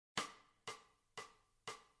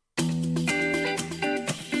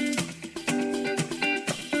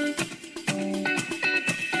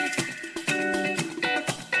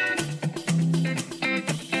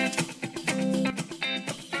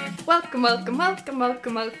Welcome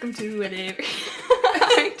to it.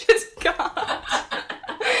 I just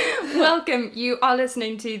can't. Welcome, you are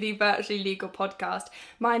listening to the Virtually Legal podcast.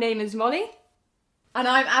 My name is Molly. And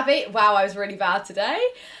I'm Abby. Wow, I was really bad today.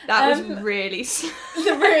 That was really...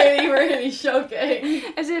 really shocking.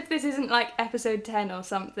 As if this isn't like episode 10 or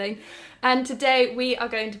something. And today we are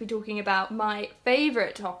going to be talking about my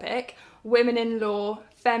favourite topic, women in law,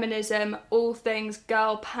 feminism, all things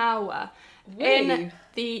girl power. Really?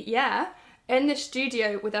 In the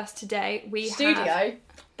studio with us today, we have...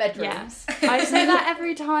 Bedrooms. Yeah. I say that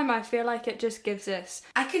every time. I feel like it just gives us...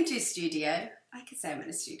 I can do studio. I can say I'm in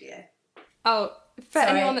a studio. Oh, for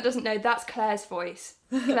Sorry. anyone that doesn't know, that's Claire's voice.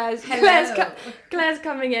 Claire's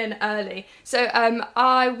coming in early. So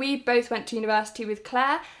we both went to university with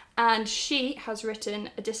Claire, and she has written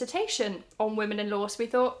a dissertation on women in law. So we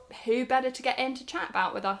thought, who better to get in to chat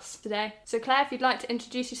about with us today? So Claire, if you'd like to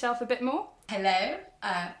introduce yourself a bit more. Hello,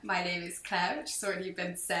 my name is Claire, which has already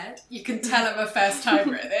been said. You can tell I'm a first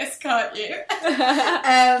timer at this, can't you?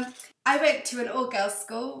 I went to an all-girls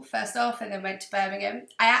school first off and then went to Birmingham.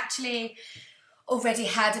 I actually already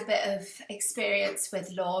had a bit of experience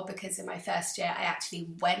with law because in my first year I actually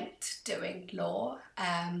went doing law.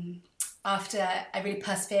 After I really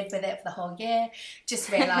persevered with it for the whole year,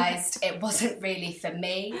 just realised it wasn't really for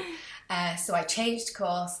me. So I changed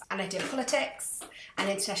course and I did politics and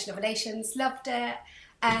international relations, loved it.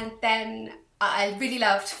 And then I really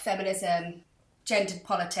loved feminism, gendered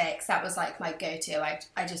politics. That was like my go-to.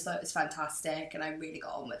 I just thought it was fantastic and I really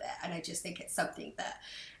got on with it. And I just think it's something that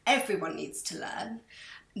everyone needs to learn,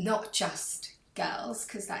 not just girls,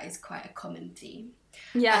 because that is quite a common theme.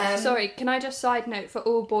 Yeah, sorry, can I just side note for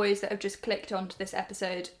all boys that have just clicked onto this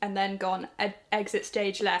episode and then gone exit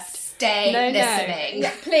stage left? Stay listening.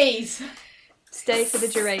 Yeah, please. Stay for the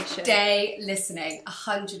duration. Stay listening,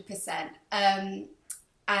 100%.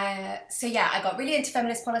 So yeah, I got really into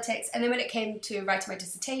feminist politics, and then when it came to writing my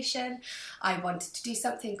dissertation, I wanted to do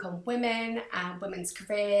something on women and women's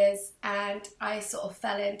careers, and I sort of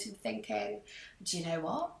fell into thinking, do you know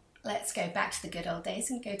what? Let's go back to the good old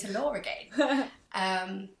days and go to law again.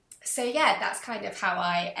 So yeah, that's kind of how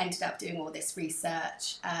I ended up doing all this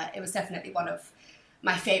research. It was definitely one of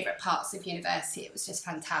my favourite parts of university. It was just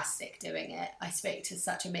fantastic doing it. I spoke to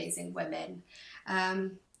such amazing women.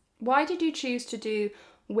 Why did you choose to do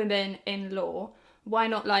women in law? Why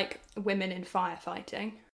not like women in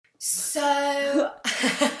firefighting? So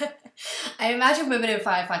I imagine women in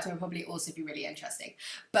firefighting would probably also be really interesting.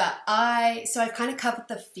 But I've kind of covered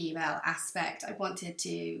the female aspect. I wanted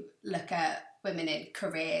to look at women in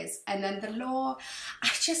careers, and then the law, I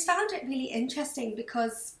just found it really interesting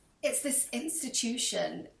because it's this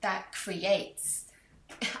institution that creates,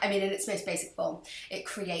 in its most basic form, it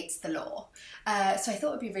creates the law. So I thought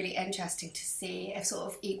it would be really interesting to see if sort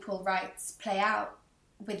of equal rights play out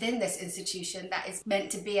within this institution that is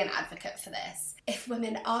meant to be an advocate for this. If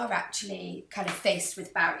women are actually kind of faced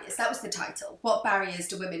with barriers, that was the title. What barriers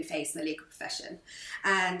do women face in the legal profession?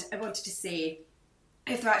 And I wanted to see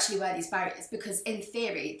if there actually were these barriers, because in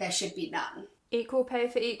theory there should be none. Equal pay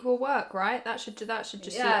for equal work, right? That should just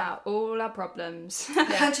sort out all our problems.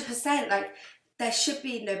 100%. Like, there should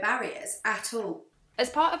be no barriers at all.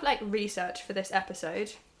 As part of like research for this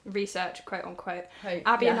episode, research quote unquote,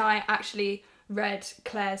 Abby and I actually read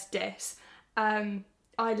Claire's diss.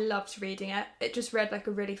 I loved reading it. It just read like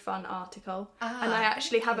a really fun article. And I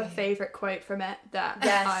actually have a favourite quote from it that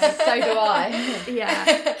so do I.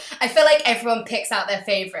 Yeah. I feel like everyone picks out their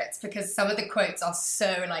favourites because some of the quotes are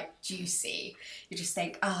so like juicy. You just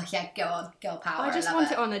think, oh yeah, go on, girl power. I just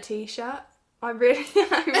want it on a t-shirt. I really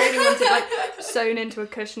want it like sewn into a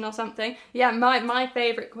cushion or something. Yeah, my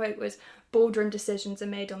favourite quote was, "Boardroom decisions are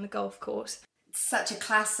made on the golf course." It's such a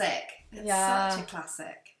classic. Such a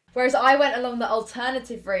classic. Whereas I went along the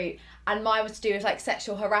alternative route, and mine was to do with like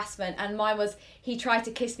sexual harassment, and mine was he tried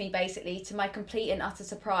to kiss me basically to my complete and utter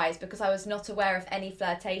surprise because I was not aware of any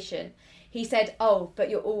flirtation. He said, "Oh, but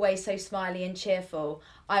you're always so smiley and cheerful."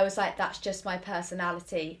 I was like, "That's just my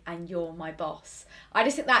personality and you're my boss." I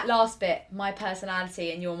just think that last bit, my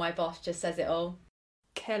personality and you're my boss, just says it all.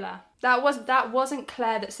 Killer. That wasn't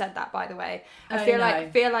Claire that said that, by the way. I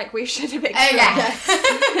feel like we should have explained.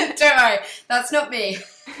 Oh yeah. Don't worry, that's not me.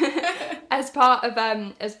 As part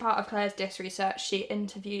of Claire's diss research, she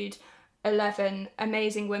interviewed 11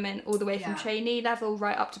 amazing women all the way from trainee level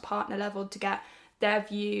right up to partner level to get their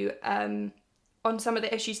view on some of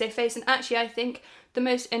the issues they face. And actually, I think the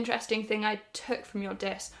most interesting thing I took from your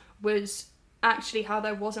diss was actually how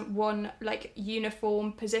there wasn't one like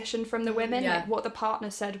uniform position from the women. Like, what the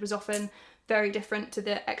partner said was often very different to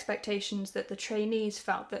the expectations that the trainees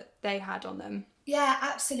felt that they had on them. Yeah,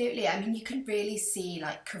 absolutely. I mean, you can really see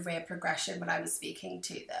like career progression when I was speaking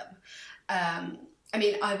to them. I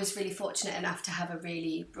mean, I was really fortunate enough to have a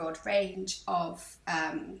really broad range of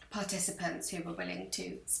participants who were willing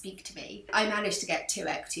to speak to me. I managed to get 2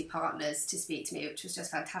 equity partners to speak to me, which was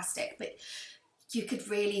just fantastic. But you could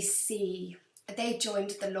really see they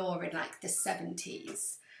joined the law in like the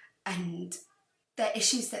 70s, and the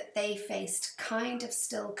issues that they faced kind of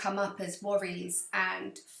still come up as worries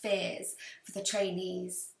and fears for the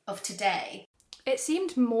trainees of today. It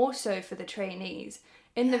seemed more so for the trainees.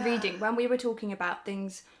 In the reading, when we were talking about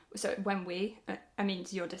things, so when we, I mean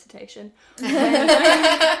your dissertation,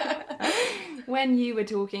 when you were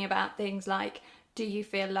talking about things like, do you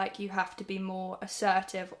feel like you have to be more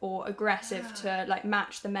assertive or aggressive to like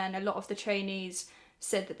match the men? A lot of the trainees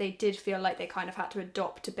said that they did feel like they kind of had to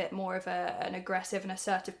adopt a bit more of an aggressive and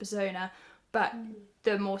assertive persona, but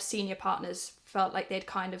the more senior partners felt like they'd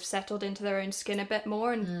kind of settled into their own skin a bit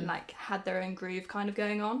more and like had their own groove kind of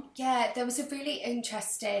going on. Yeah, there was a really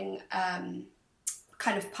interesting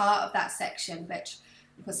kind of part of that section which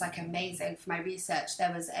was like amazing for my research.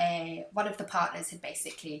 There was one of the partners had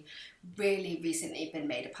basically really recently been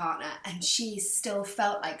made a partner, and she still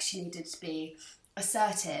felt like she needed to be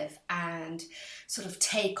assertive and sort of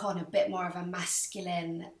take on a bit more of a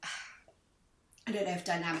masculine, I don't know if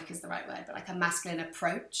dynamic is the right word, but like a masculine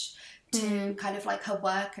approach to kind of like her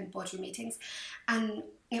work and boardroom meetings. And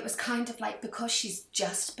it was kind of like, because she's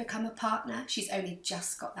just become a partner, she's only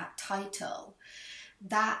just got that title,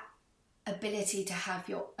 that ability to have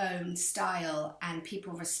your own style and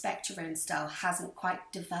people respect your own style hasn't quite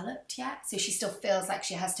developed yet. So she still feels like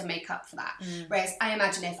she has to make up for that. Whereas I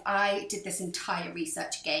imagine if I did this entire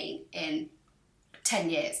research again in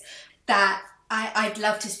 10 years, that I'd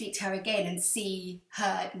love to speak to her again and see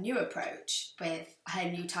her new approach with her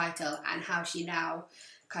new title and how she now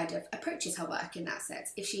kind of approaches her work in that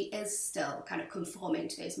sense. If she is still kind of conforming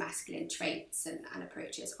to those masculine traits and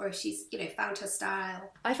approaches, or if she's, you know, found her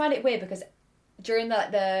style. I find it weird because during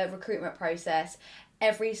the recruitment process,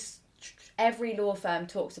 every law firm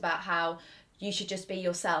talks about how you should just be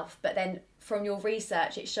yourself. But then from your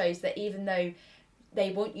research, it shows that even though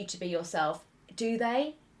they want you to be yourself, do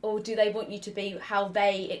they? Or do they want you to be how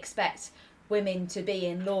they expect women to be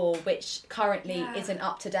in law, which currently isn't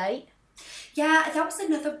up to date? Yeah, that was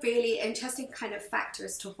another really interesting kind of factor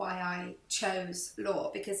as to why I chose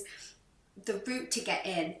law, because the route to get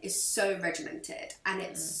in is so regimented and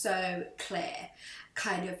it's so clear.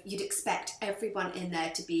 Kind of, you'd expect everyone in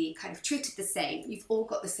there to be kind of treated the same. You've all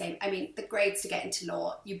got the same. I mean, the grades to get into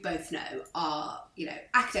law, you both know, are, you know,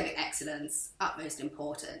 academic excellence, utmost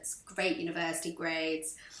importance, great university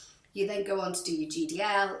grades. You then go on to do your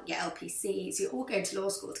GDL, your LPC, so you're all going to law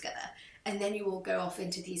school together, and then you all go off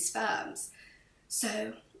into these firms.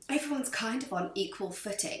 So everyone's kind of on equal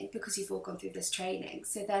footing because you've all gone through this training.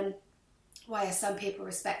 So then why are some people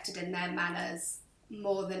respected in their manners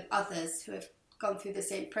more than others who have gone through the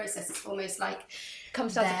same process? It's almost like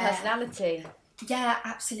comes down to personality. Yeah,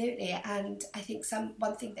 absolutely. And I think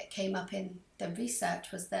one thing that came up in the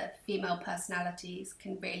research was that female personalities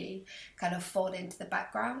can really kind of fall into the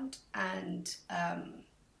background and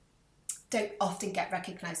don't often get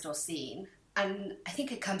recognised or seen. And I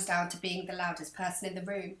think it comes down to being the loudest person in the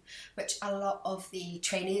room, which a lot of the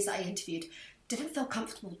trainees I interviewed didn't feel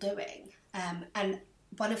comfortable doing. And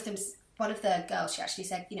one of the girls, she actually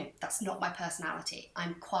said, you know, that's not my personality.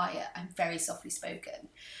 I'm quiet. I'm very softly spoken.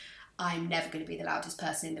 I'm never going to be the loudest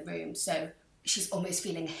person in the room. So she's almost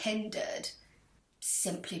feeling hindered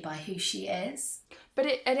simply by who she is. But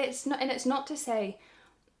it's not to say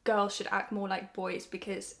girls should act more like boys,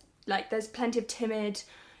 because like there's plenty of timid,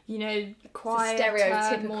 you know, quiet,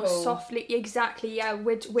 stereotypical, more softly. Exactly. Yeah,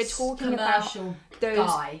 we're talking about those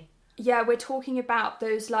guy. Yeah, we're talking about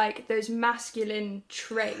those masculine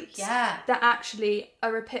traits that actually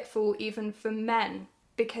are a pitfall even for men,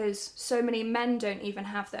 because so many men don't even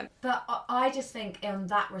have them. But I just think in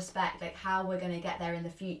that respect, like how we're going to get there in the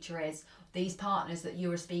future is these partners that you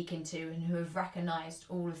were speaking to and who have recognised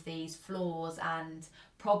all of these flaws and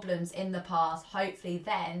problems in the past, hopefully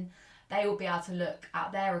then they will be able to look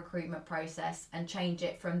at their recruitment process and change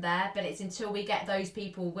it from there. But it's until we get those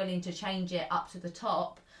people willing to change it up to the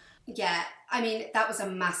top. Yeah, I mean, that was a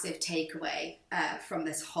massive takeaway from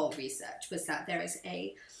this whole research, was that there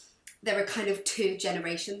are kind of three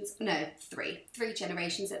generations at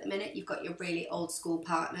the minute. You've got your really old school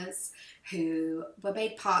partners who were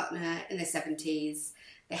made partner in the 70s.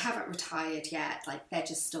 They haven't retired yet, like they're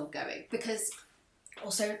just still going. Because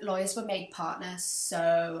also lawyers were made partner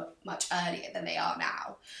so much earlier than they are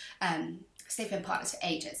now. they've been partners for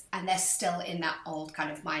ages and they're still in that old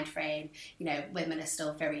kind of mind frame. You know, women are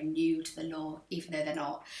still very new to the law, even though they're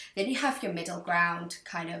not. Then you have your middle ground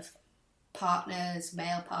kind of partners,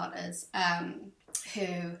 male partners,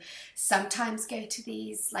 who sometimes go to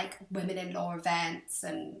these like women in law events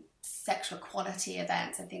and sexual equality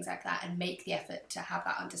events and things like that and make the effort to have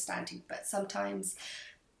that understanding. But sometimes,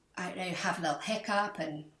 I don't know, have a little hiccup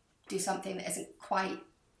and do something that isn't quite,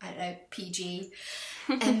 I don't know, PG.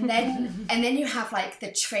 And then you have like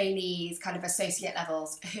the trainees, kind of associate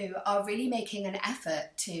levels, who are really making an effort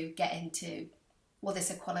to get into all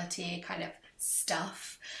this equality kind of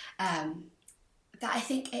stuff. That I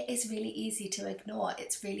think it is really easy to ignore.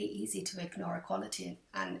 It's really easy to ignore equality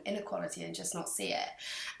and inequality and just not see it.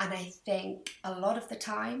 And I think a lot of the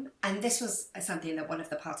time, and this was something that one of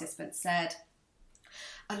the participants said,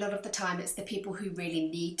 a lot of the time it's the people who really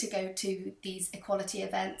need to go to these equality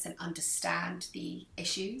events and understand the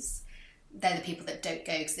issues. They're the people that don't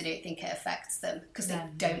go because they don't think it affects them, because they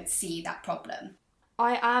don't see that problem.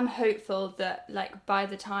 I am hopeful that, like, by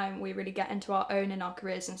the time we really get into our own in our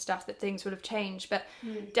careers and stuff, that things would have changed. But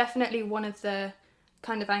definitely one of the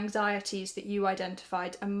kind of anxieties that you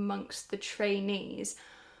identified amongst the trainees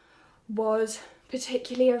was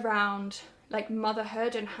particularly around like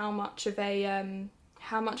motherhood and how much of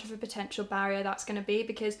a potential barrier that's going to be.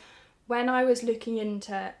 Because when I was looking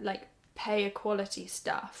into like pay equality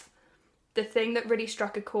stuff, the thing that really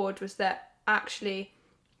struck a chord was that actually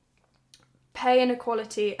pay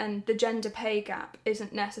inequality and the gender pay gap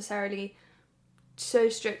isn't necessarily so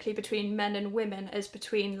strictly between men and women as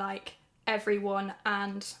between like everyone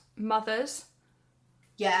and mothers.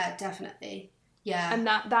 Yeah, definitely. Yeah. And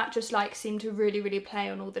that just like seemed to really, really play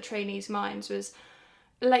on all the trainees' minds, was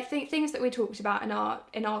like things that we talked about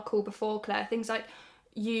in our call before, Claire, things like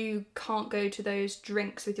you can't go to those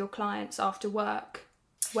drinks with your clients after work,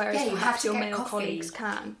 whereas perhaps your male colleagues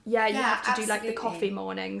can. You have to do like the coffee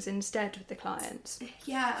mornings instead with the clients.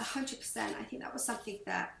 Yeah, 100%. I think that was something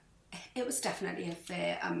that it was definitely a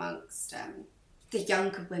fear amongst the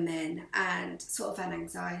younger women, and sort of an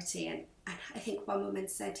anxiety. And I think one woman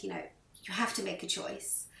said, you know, you have to make a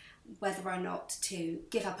choice whether or not to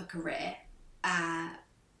give up a career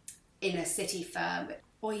in a city firm,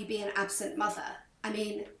 or you be an absent mother. I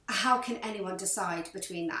mean, how can anyone decide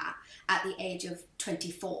between that at the age of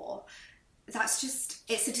 24? That's just,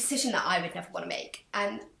 it's a decision that I would never want to make.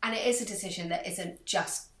 And it is a decision that isn't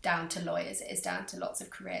just down to lawyers, it is down to lots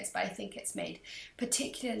of careers. But I think it's made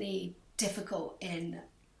particularly difficult in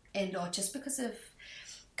law just because of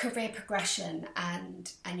career progression,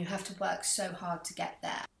 and you have to work so hard to get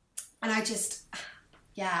there. And I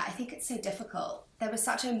think it's so difficult. There were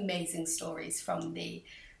such amazing stories from the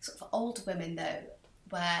sort of old women though,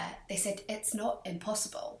 where they said it's not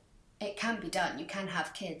impossible. It can be done. You can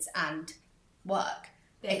have kids and work.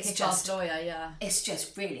 It's just lawyer, yeah. It's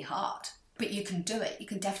just really hard, but you can do it. You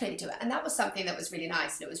can definitely do it. And that was something that was really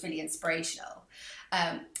nice, and it was really inspirational.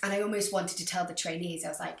 And I almost wanted to tell the trainees, I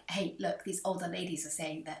was like, hey, look, these older ladies are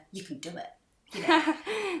saying that you can do it. You know?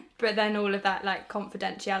 But then all of that like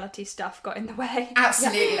confidentiality stuff got in the way.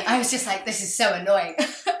 Absolutely. Yeah. I was just like, this is so annoying.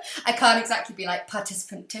 I can't exactly be like,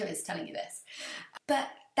 participant 2 is telling you this. But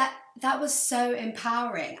that was so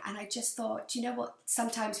empowering. And I just thought, do you know what?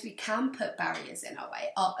 Sometimes we can put barriers in our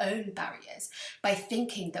way, our own barriers, by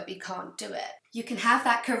thinking that we can't do it. You can have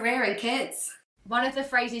that career and kids. One of the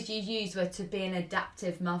phrases you used were to be an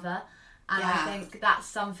adaptive mother. And I think that's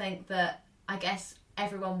something that I guess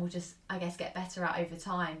everyone will just, get better at over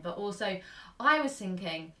time. But also, I was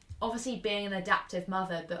thinking, obviously being an adaptive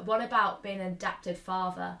mother, but what about being an adaptive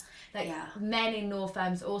father? Men in law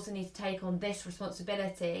firms also need to take on this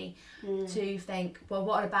responsibility to think, well,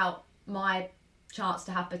 what about my chance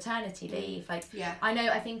to have paternity leave? I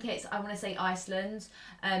think I want to say Iceland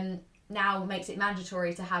now makes it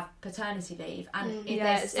mandatory to have paternity leave. And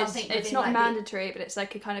it's not mandatory, but it's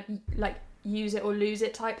like a kind of like use it or lose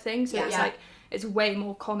it type thing. So it's like, it's way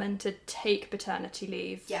more common to take paternity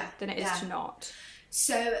leave than it is to not.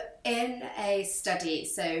 So in a study,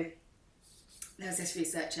 there was this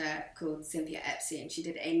researcher called Cynthia Epstein. She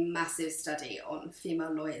did a massive study on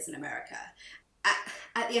female lawyers in America.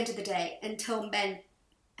 At the end of the day, until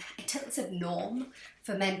it's a norm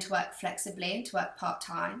for men to work flexibly and to work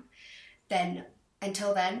part-time,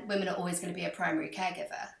 until then, women are always going to be a primary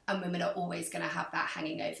caregiver, and women are always going to have that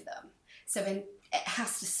hanging over them. So it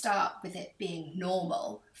has to start with it being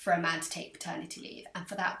normal for a man to take paternity leave, and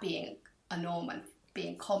for that being a norm and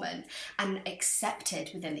being common and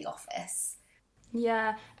accepted within the office.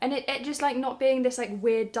 Yeah, and it just like not being this like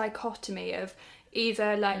weird dichotomy of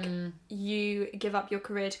Either like you give up your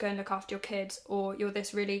career to go and look after your kids, or you're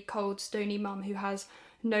this really cold, stony mum who has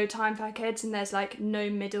no time for her kids, and there's like no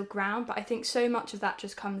middle ground. But I think so much of that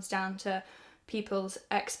just comes down to people's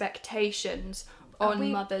expectations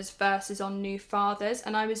on mothers versus on new fathers.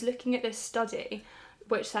 And I was looking at this study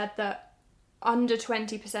which said that under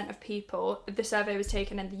 20% of people, the survey was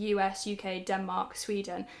taken in the US, UK, Denmark,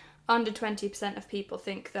 Sweden, under 20% of people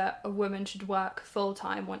think that a woman should work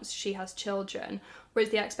full-time once she has children,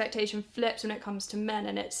 whereas the expectation flips when it comes to men,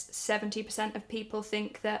 and it's 70% of people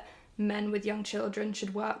think that men with young children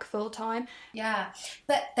should work full-time. Yeah,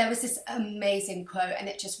 but there was this amazing quote, and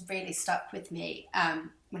it just really stuck with me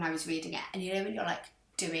when I was reading it. And you know when you're like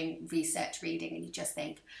doing research reading and you just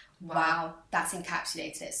think, wow, that's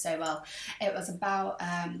encapsulated it so well. It was about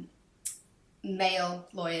male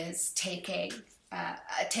lawyers taking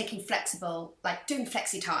flexible, like doing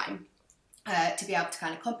flexi time to be able to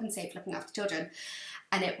kind of compensate for looking after children.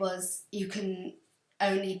 And it was, you can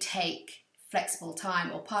only take flexible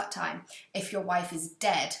time or part-time if your wife is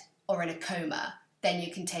dead or in a coma, then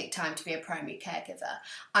you can take time to be a primary caregiver.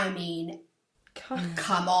 I mean,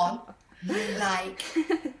 come on. Like,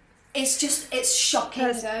 it's shocking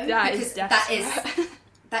though, because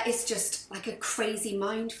that is just like a crazy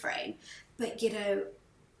mind frame. But you know,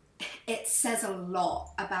 it says a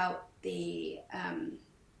lot about the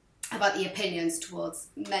opinions towards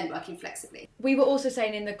men working flexibly. We were also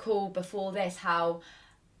saying in the call before this how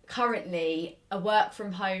currently a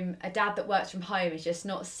dad that works from home is just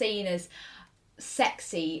not seen as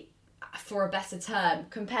sexy, for a better term,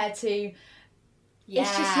 compared to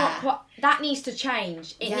it's just not quite, that needs to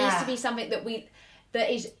change. It needs to be something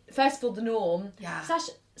that is first of all the norm,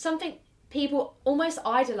 something people almost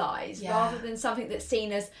idolise rather than something that's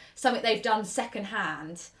seen as something they've done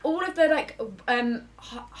secondhand. All of the like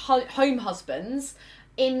home husbands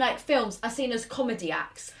in like films are seen as comedy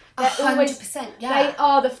acts. They're 100%, They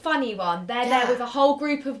are the funny one. They're there with a whole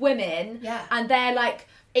group of women, and they're like,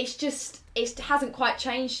 it hasn't quite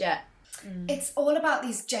changed yet. It's all about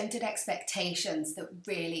these gendered expectations that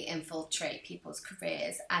really infiltrate people's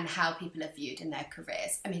careers and how people are viewed in their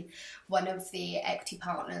careers. I mean, one of the equity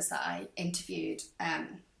partners that I interviewed,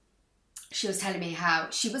 she was telling me how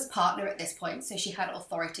she was partner at this point, so she had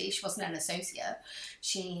authority. She wasn't an associate.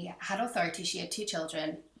 She had authority, she had 2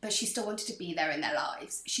 children, but she still wanted to be there in their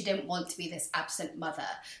lives. She didn't want to be this absent mother,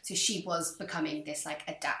 so she was becoming this like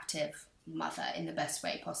adaptive mother in the best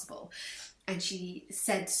way possible. And she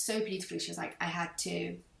said so beautifully, she was like, I had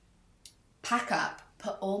to pack up,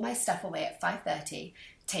 put all my stuff away at 5:30,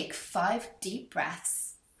 take 5 deep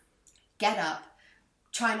breaths, get up,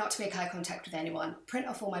 try not to make eye contact with anyone, print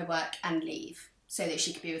off all my work and leave so that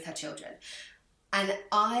she could be with her children. And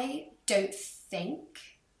I don't think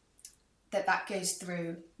that goes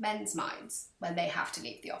through men's minds when they have to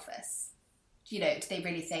leave the office. You know, do they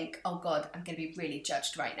really think, oh God, I'm going to be really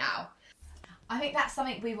judged right now? I think that's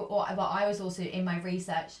something I was also in my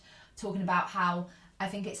research talking about how I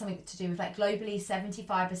think it's something to do with like globally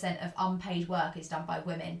 75% of unpaid work is done by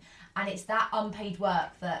women, and it's that unpaid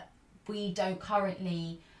work that we don't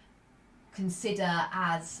currently consider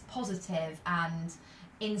as positive and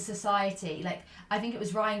in society. Like I think it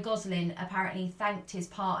was Ryan Gosling apparently thanked his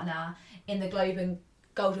partner in the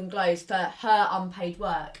Golden Globes for her unpaid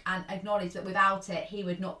work and acknowledged that without it he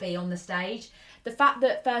would not be on the stage. The fact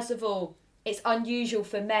that first of all it's unusual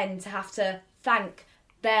for men to have to thank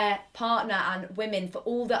their partner and women for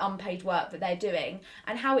all the unpaid work that they're doing,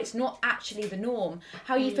 and how it's not actually the norm.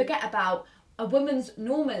 How you forget about a woman's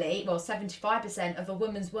 75% of a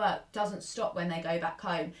woman's work doesn't stop when they go back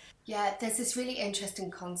home. Yeah, there's this really interesting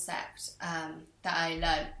concept that I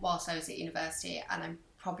learned whilst I was at university, and I'm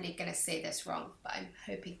probably going to say this wrong, but I'm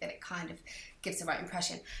hoping that it kind of gives the right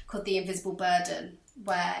impression, called the invisible burden,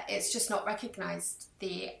 where it's just not recognised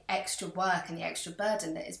the extra work and the extra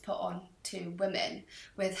burden that is put on to women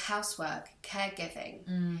with housework,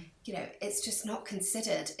 caregiving. You know, it's just not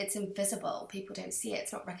considered. It's invisible. People don't see it.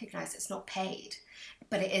 It's not recognised. It's not paid.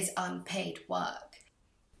 But it is unpaid work.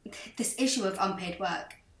 This issue of unpaid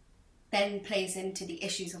work then plays into the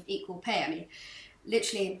issues of equal pay. I mean,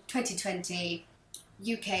 literally in 2020,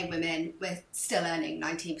 UK women were still earning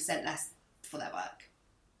 19% less for their work.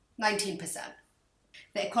 19%.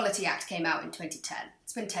 The Equality Act came out in 2010.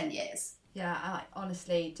 It's been 10 years. Yeah, I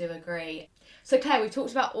honestly do agree. So Claire, we've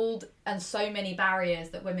talked about all and so many barriers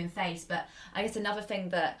that women face, but I guess another thing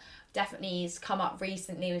that definitely has come up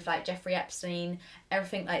recently with like Jeffrey Epstein,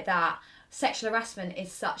 everything like that, sexual harassment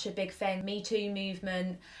is such a big thing, Me Too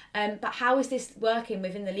movement, but how is this working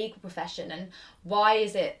within the legal profession, and why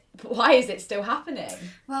is it still happening?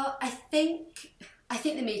 Well, I think I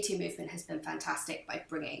think the Me Too movement has been fantastic by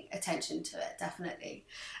bringing attention to it, definitely.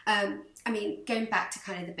 I mean, going back to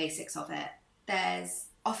kind of the basics of it, there's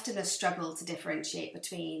often a struggle to differentiate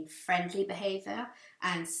between friendly behaviour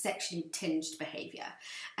and sexually tinged behaviour.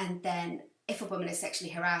 And then if a woman is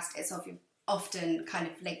sexually harassed, it's often kind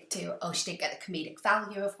of linked to, oh, she didn't get the comedic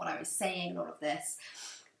value of what I was saying and all of this.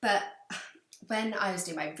 But when I was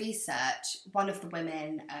doing my research, one of the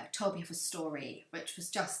women told me of a story which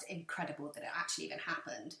was just incredible that it actually even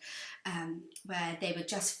happened, where they were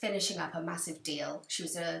just finishing up a massive deal. She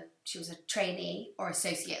was a trainee or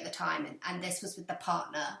associate at the time, and this was with the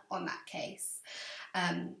partner on that case.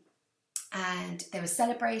 And they were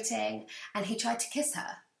celebrating, and he tried to kiss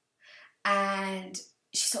her. And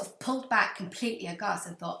she sort of pulled back completely aghast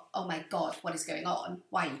and thought, oh my God, what is going on?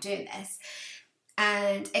 Why are you doing this?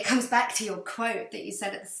 And it comes back to your quote that you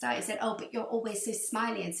said at the start. You said, oh, but you're always so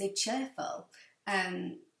smiley and so cheerful.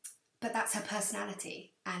 But that's her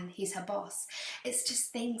personality, and he's her boss. It's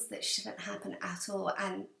just things that shouldn't happen at all.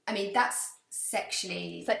 And I mean, that's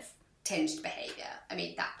sexually tinged behaviour. I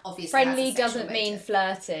mean, that obviously friendly doesn't mean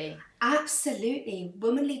flirty. Absolutely.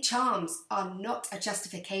 Womanly charms are not a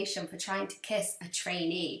justification for trying to kiss a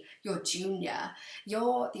trainee, your junior.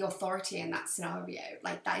 You're the authority in that scenario.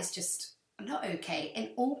 Like, that is just not okay in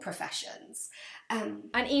all professions.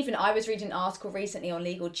 And even I was reading an article recently on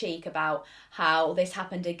Legal Cheek about how this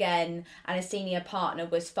happened again, and a senior partner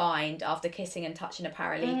was fined after kissing and touching a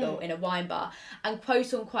paralegal in a wine bar, and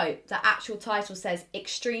quote unquote the actual title says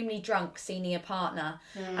extremely drunk senior partner.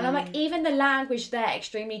 And I'm like, even the language there,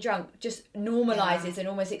 extremely drunk, just normalizes and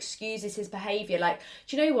almost excuses his behavior. Like,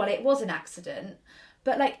 do you know what, it was an accident,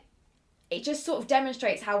 but like, it just sort of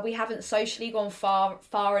demonstrates how we haven't socially gone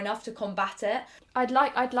far enough to combat it. I'd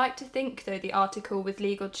like to think, though, the article with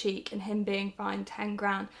Legal Cheek and him being fined 10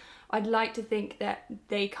 grand, I'd like to think that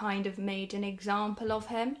they kind of made an example of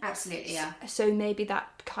him. Absolutely, yeah. So maybe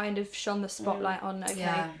that kind of shone the spotlight on,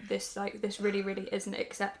 this really, really isn't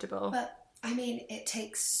acceptable. But I mean, it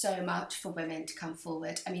takes so much for women to come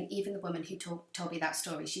forward. I mean, even the woman who told me that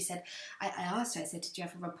story, she said, I asked her, I said, did you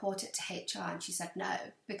ever report it to HR? And she said no,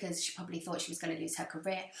 because she probably thought she was going to lose her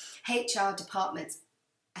career. HR departments,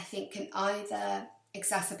 I think, can either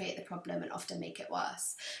exacerbate the problem and often make it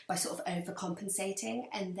worse by sort of overcompensating,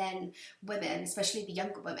 and then women, especially the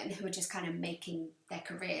younger women who are just kind of making their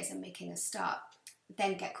careers and making a start,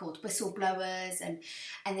 then get called whistleblowers, and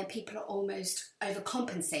then people are almost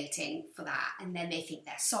overcompensating for that, and then they think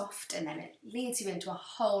they're soft, and then it leads you into a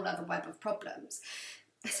whole other web of problems.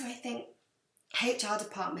 So I think HR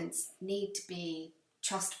departments need to be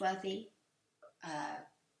trustworthy,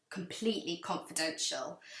 completely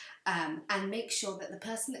confidential, and make sure that the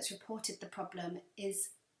person that's reported the problem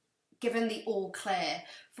is given the all clear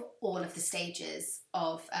for all of the stages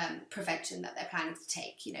of prevention that they're planning to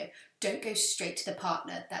take. You know, don't go straight to the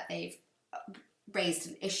partner that they've raised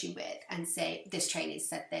an issue with and say, this trainee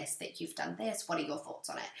said this, that you've done this, what are your thoughts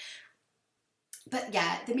on it? But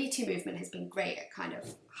yeah, the Me Too movement has been great at kind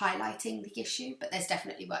of highlighting the issue, but there's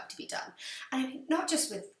definitely work to be done. And I mean, not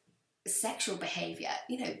just with sexual behaviour,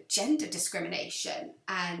 you know, gender discrimination,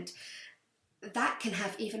 and that can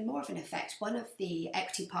have even more of an effect. One of the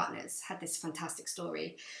equity partners had this fantastic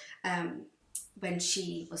story when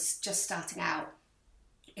she was just starting out.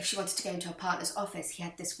 If she wanted to go into her partner's office, he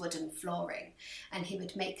had this wooden flooring, and he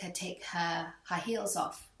would make her take her heels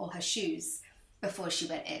off or her shoes before she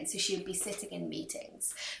went in, so she would be sitting in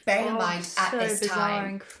meetings. Bearing in mind, at this time,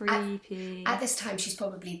 and creepy. At this time, she's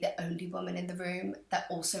probably the only woman in the room that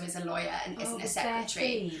also is a lawyer and isn't a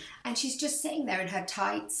secretary. And she's just sitting there in her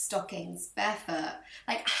tights, stockings, barefoot.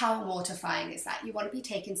 Like, how mortifying is that? You want to be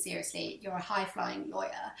taken seriously. You're a high-flying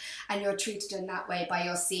lawyer, and you're treated in that way by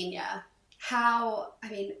your senior. How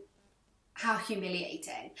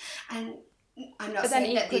humiliating. And I'm not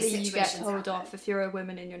saying that these situations you get told off if you're a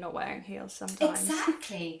woman and you're not wearing heels sometimes.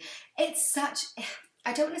 Exactly. It's such,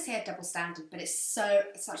 I don't want to say a double standard, but it's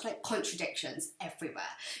such like contradictions everywhere.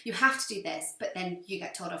 You have to do this, but then you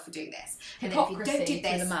get told off for doing this. And then if you don't do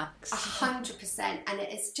this, 100%, and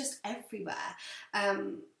it is just everywhere.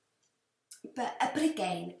 But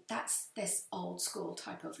again, that's this old school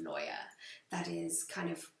type of lawyer that is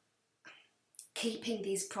kind of keeping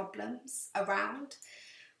these problems around.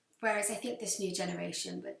 Whereas I think this new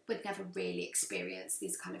generation would never really experience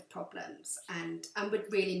these kind of problems, and would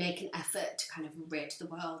really make an effort to kind of rid the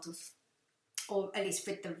world of, or at least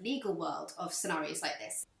rid the legal world of scenarios like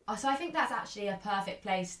this. So I think that's actually a perfect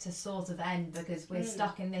place to sort of end, because we're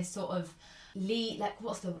stuck in this sort of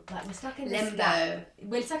we're stuck in this limbo.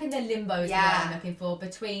 We're stuck in the limbo is the word I'm looking for,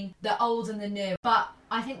 between the old and the new. But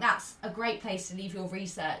I think that's a great place to leave your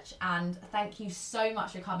research, and thank you so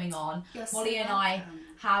much for coming on. Molly and I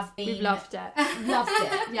have been... We've loved it.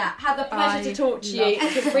 Yeah. Had the pleasure to talk to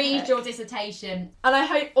you, to read your dissertation, and I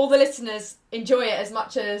hope all the listeners enjoy it as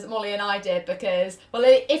much as Molly and I did, because, well,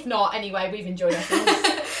 if not, anyway, we've enjoyed ourselves.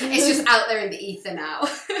 It's just out there in the ether now.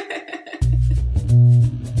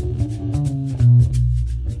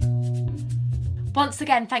 Once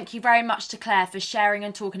again, thank you very much to Claire for sharing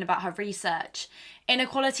and talking about her research.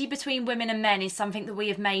 Inequality between women and men is something that we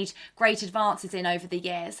have made great advances in over the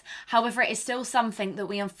years. However, it is still something that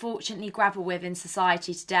we unfortunately grapple with in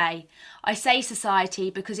society today. I say society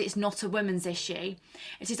because it's not a women's issue.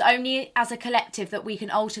 It is only as a collective that we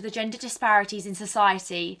can alter the gender disparities in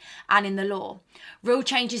society and in the law. Real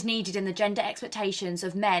change is needed in the gender expectations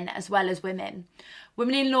of men as well as women.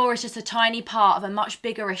 Women in law is just a tiny part of a much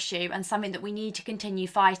bigger issue and something that we need to continue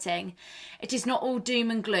fighting. It is not all doom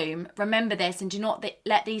and gloom. Remember this, and do not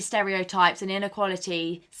let these stereotypes and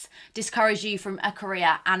inequalities discourage you from a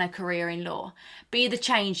career in law. Be the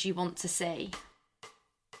change you want to see.